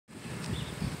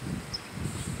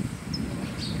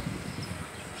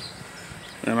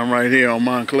And I'm right here on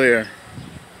Montclair,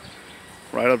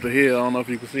 right up the hill. I don't know if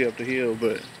you can see up the hill,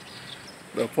 but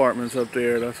the apartments up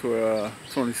there, that's where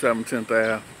 27 10th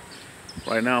Ave.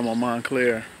 Right now I'm on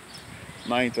Montclair,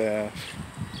 9th Ave.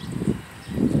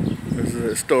 This is a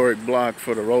historic block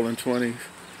for the Rollin 20s.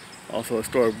 Also a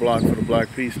historic block for the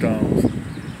Black Pea Stones.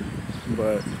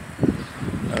 But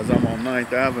as I'm on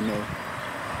 9th Avenue,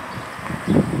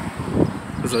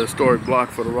 it's a historic block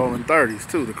for the Rollin 30s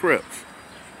too, the Crips.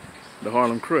 The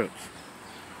Harlem Crips.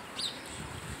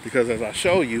 Because as I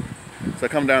show you, as I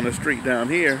come down the street down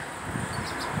here,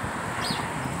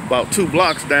 about 2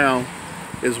 blocks down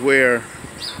is where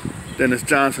Dennis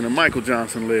Johnson and Michael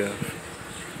Johnson lived.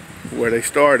 Where they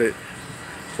started,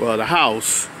 well, the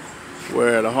house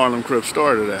where the Harlem Crips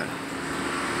started at.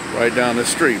 Right down the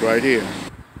street, right here.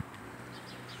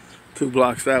 2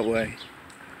 blocks that way.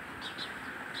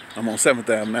 I'm on 7th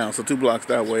Ave now, so 2 blocks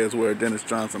that way is where Dennis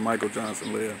Johnson, Michael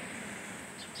Johnson lived.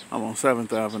 I'm on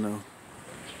 7th Avenue.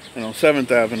 And on 7th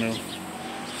Avenue,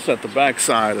 it's at the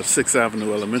backside of 6th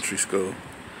Avenue Elementary School.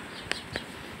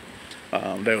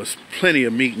 There was plenty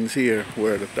of meetings here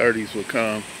where the 30s would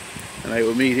come, and they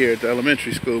would meet here at the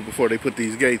elementary school before they put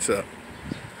these gates up.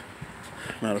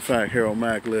 Matter of fact, Harold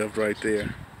Mack lived right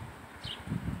there.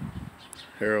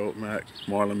 Harold Mack,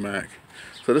 Marlon Mack.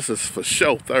 So this is for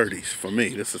sure 30s for me.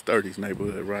 This is 30s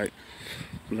neighborhood, right?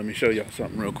 Let me show y'all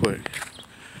something real quick.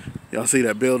 Y'all see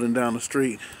that building down the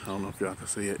street? I don't know if y'all can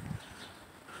see it.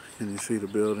 Can you see the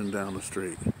building down the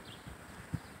street?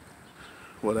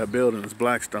 Well, that building is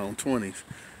Blackstone 20s.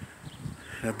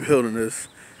 That building is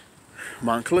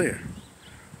Montclair.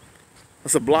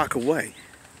 That's a block away.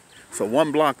 So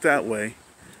 1 block that way,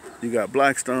 you got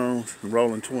Blackstones and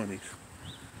Rollin 20s.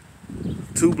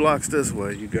 2 blocks this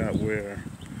way, you got where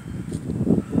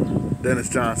Dennis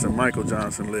Johnson, Michael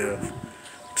Johnson lived.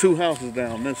 2 houses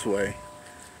down this way,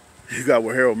 you got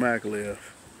where Harold Mack lived.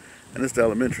 And it's the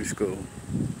elementary school.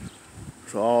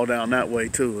 So all down that way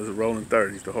too is the Rollin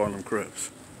 30s, the Harlem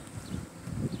Crips.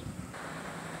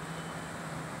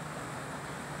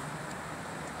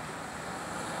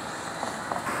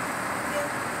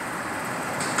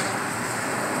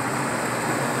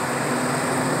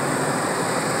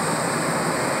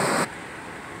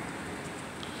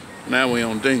 Now we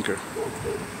on Dinker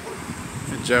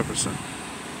in Jefferson.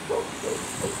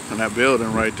 And that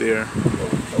building right there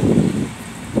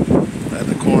at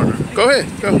the corner. Go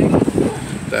ahead, go.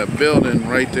 That building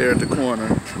right there at the corner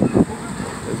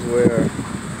is where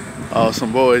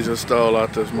some boys just stole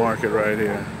out this market right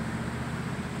here.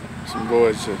 Some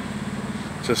boys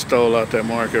just stole out that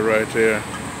market right there.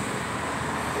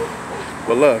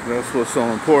 But look, that's what's so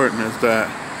important is that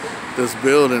this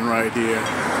building right here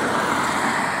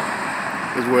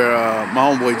is where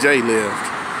my homeboy Jay lived.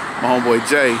 My homeboy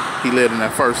Jay, he lived in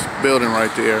that first building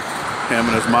right there, him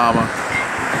and his mama.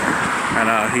 And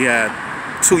he had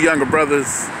 2 younger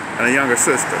brothers and a younger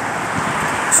sister.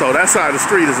 So that side of the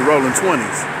street is the Rollin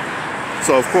 20s.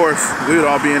 So of course, we would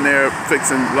all be in there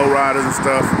fixing lowriders and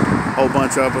stuff, a whole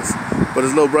bunch of us. But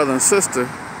his little brother and sister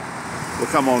would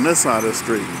come on this side of the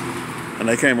street. And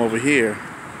they came over here,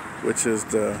 which is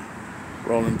the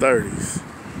Rollin 30s.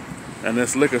 And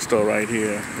this liquor store right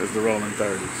here is the Rollin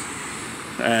 30s.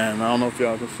 And I don't know if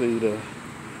y'all can see the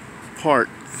park.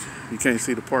 You can't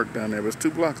see the park down there, but it's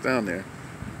 2 blocks down there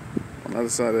on the other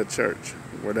side of that church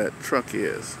where that truck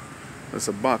is. There's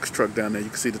a box truck down there. You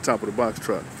can see the top of the box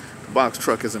truck. The box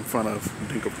truck is in front of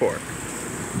Dinker Park.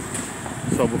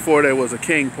 So before there was a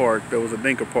King Park, there was a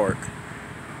Dinker Park.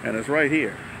 And it's right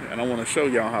here. And I want to show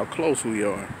y'all how close we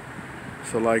are.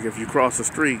 So like if you cross the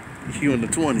street, you in the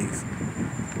 20s.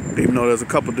 Even though there's a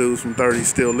couple dudes from 30s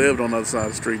still lived on the other side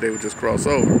of the street, they would just cross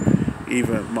over.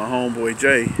 Even my homeboy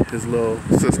Jay, his little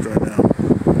sister and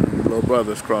them, little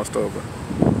brothers crossed over.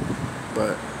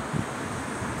 But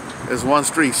there's 1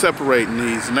 street separating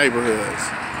these neighborhoods.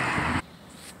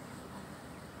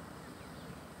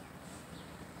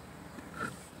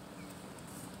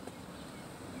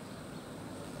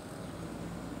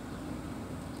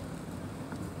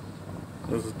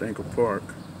 This is Dinker Park,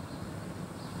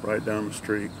 right down the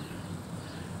street.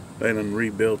 They done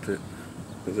rebuilt it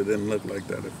because it didn't look like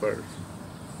that at first.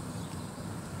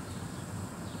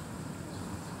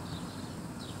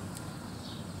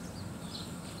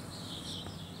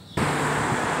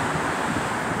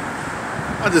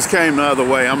 I just came the other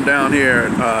way. I'm down here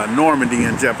at Normandy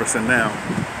in Jefferson now.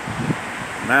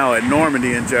 Now at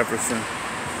Normandy in Jefferson.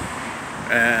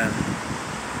 And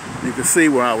you can see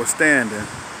where I was standing.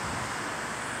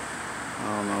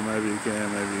 I don't know, maybe you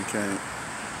can, maybe you can't.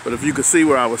 But if you could see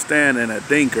where I was standing at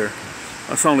Dinker,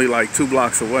 that's only like 2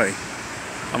 blocks away.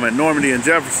 I'm at Normandy and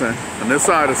Jefferson, and this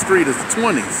side of the street is the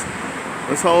 20s.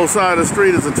 This whole side of the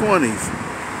street is the 20s.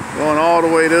 Going all the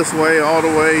way this way, all the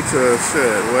way to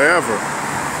shit, wherever.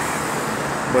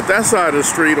 But that side of the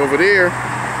street over there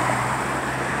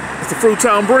is the Fruit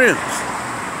Town Brims.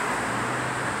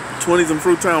 20s and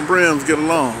Fruit Town Brims get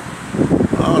along.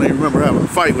 I don't even remember having a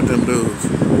fight with them dudes.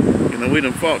 You know, we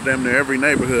done fought damn near every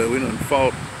neighborhood. We done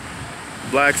fought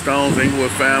Blackstones,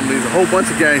 Inglewood families, a whole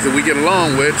bunch of gangs that we get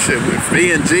along with. Shit, with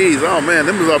V&Gs. Oh man,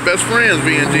 them was our best friends,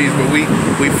 V&Gs, but we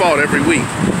fought every week.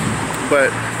 But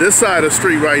this side of the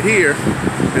street right here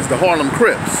is the Harlem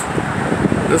Crips.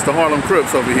 This is the Harlem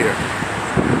Crips over here.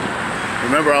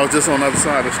 Remember, I was just on the other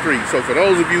side of the street. So for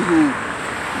those of you who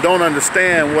don't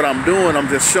understand what I'm doing, I'm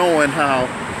just showing how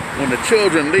when the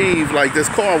children leave, like this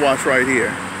car wash right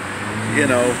here, you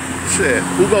know, shit,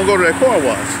 who gonna go to that car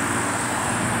wash?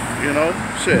 You know,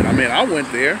 shit, I mean, I went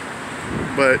there,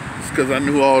 but it's because I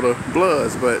knew all the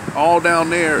bloods, but all down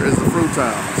there is the Fruit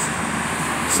Towns.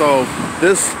 So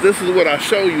this is what I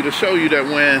show you, to show you that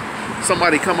when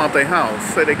somebody come out their house,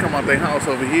 say they come out their house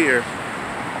over here,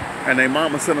 and their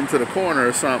mama sent them to the corner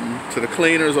or something, to the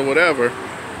cleaners or whatever,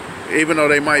 even though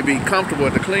they might be comfortable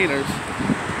at the cleaners,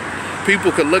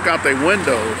 people could look out their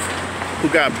windows who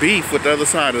got beef with the other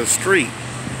side of the street.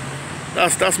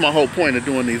 That's my whole point of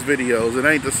doing these videos. It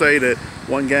ain't to say that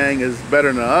one gang is better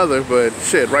than the other, but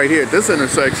shit, right here at this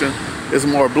intersection is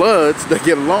more bloods that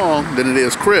get along than it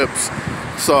is Crips.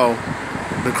 So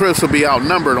the Crips will be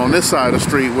outnumbered on this side of the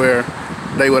street, where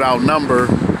they would outnumber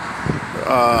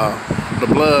the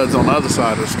bloods on the other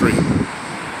side of the street.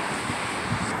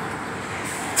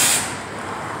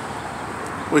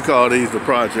 We call these the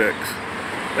projects.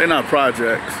 They're not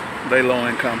projects, they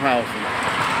low-income housing.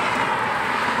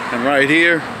 And right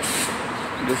here,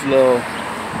 this little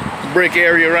brick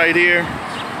area right here,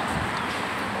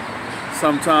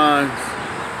 sometimes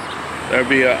there'll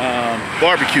be a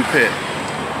barbecue pit.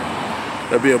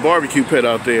 There'll be a barbecue pit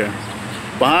out there.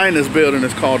 Behind this building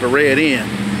is called the Red Inn.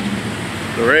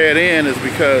 The Red Inn is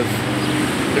because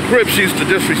the Crips used to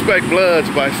disrespect bloods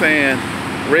by saying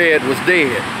Red was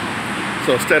dead.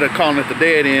 So instead of calling it the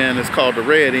Dead Inn, it's called the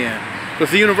Red Inn.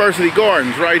 It's the University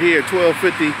Gardens right here,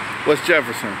 1250 West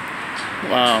Jefferson.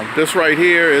 This right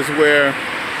here is where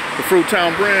the Fruit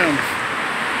Town Brims,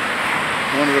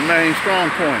 one of the main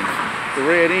strong points, the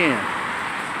Red Inn.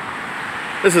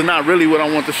 This is not really what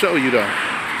I want to show you though.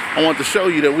 I want to show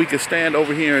you that we can stand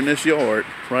over here in this yard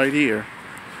right here.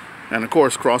 And of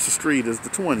course, across the street is the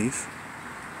 20s.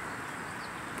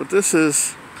 But this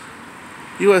is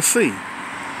USC,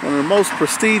 one of the most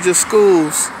prestigious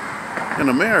schools in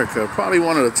America. Probably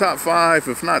one of the top 5,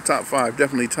 if not top 5,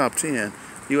 definitely top 10.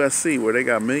 USC, where they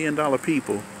got $1 million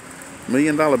people, $1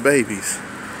 million babies.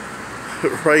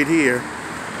 Right here,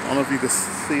 I don't know if you can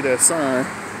see that sign.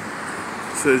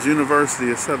 It says University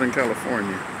of Southern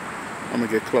California. I'm gonna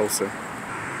get closer.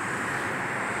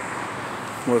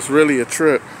 What's really a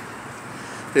trip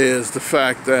is the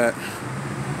fact that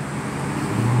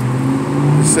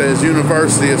it says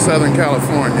University of Southern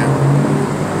California.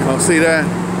 Y'all see that?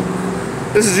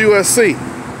 This is USC.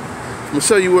 I'm gonna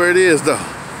show you where it is though.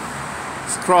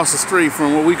 It's across the street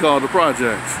from what we call the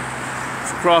projects.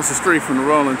 It's across the street from the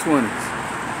Rollin 20s.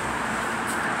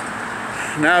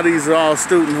 Now these are all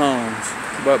student homes.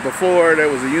 But before, there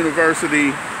was a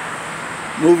university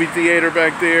movie theater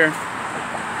back there,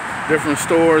 different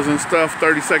stores and stuff,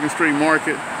 32nd Street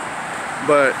Market.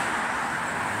 But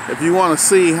if you want to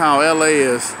see how LA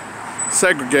is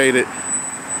segregated,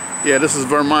 yeah, this is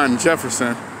Vermont and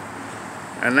Jefferson.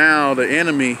 And now the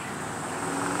enemy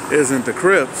isn't the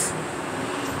Crips.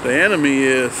 The enemy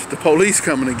is the police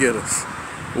coming to get us.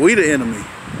 We the enemy.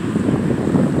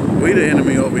 We the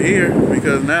enemy over here,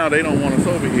 because now they don't want us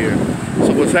over here.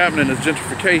 So what's happening is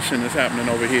gentrification is happening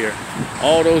over here.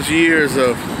 All those years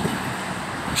of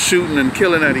shooting and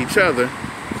killing at each other,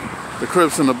 the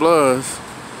Crips and the Bloods,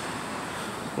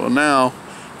 well now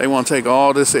they want to take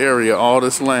all this area, all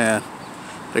this land.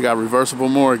 They got reversible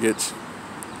mortgage.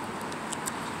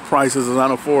 Prices is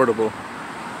unaffordable.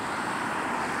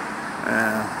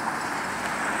 And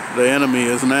the enemy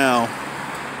is now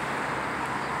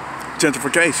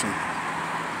gentrification.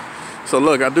 So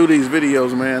look, I do these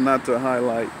videos, man, not to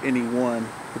highlight any one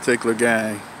particular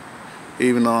gang,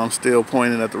 even though I'm still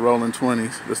pointing at the Rollin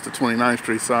 20s. This is the 29th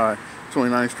Street side.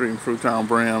 29th Street and Fruit Town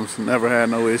Brims never had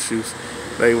no issues.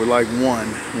 They were like one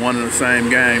and the same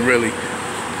gang, really.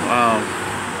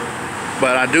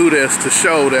 But I do this to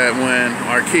show that when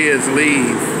our kids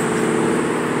leave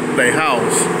their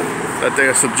house, that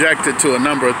they're subjected to a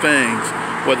number of things.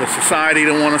 Whether society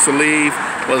don't want us to leave,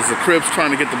 whether it's the Crips trying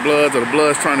to get the Bloods or the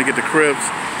Bloods trying to get the Crips.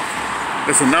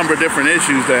 It's a number of different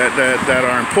issues that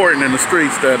are important in the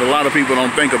streets that a lot of people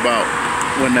don't think about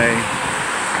when they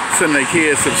send their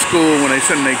kids to the school, when they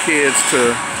send their kids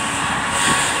to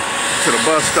the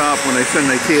bus stop, when they send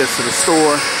their kids to the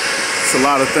store. It's a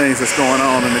lot of things that's going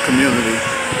on in the community.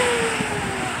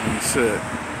 And shit,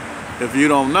 if you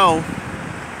don't know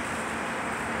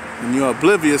and you're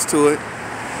oblivious to it,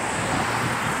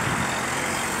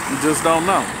 you just don't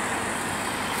know.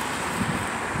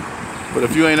 But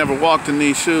if you ain't ever walked in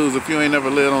these shoes, if you ain't ever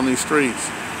lived on these streets,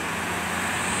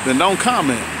 then don't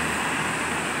comment.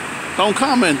 Don't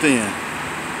comment then.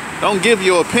 Don't give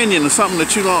your opinion to something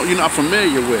that you're not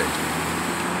familiar with.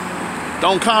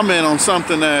 Don't comment on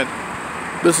something that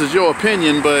this is your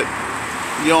opinion, but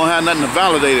you don't have nothing to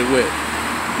validate it with.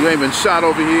 You ain't been shot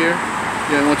over here.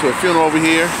 You ain't went to a funeral over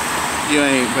here. You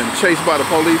ain't been chased by the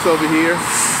police over here.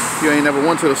 You ain't never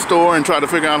went to the store and tried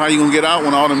to figure out how you gonna get out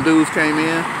when all them dudes came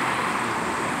in.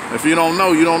 If you don't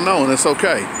know, you don't know, and it's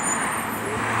okay.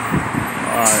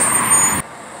 All right.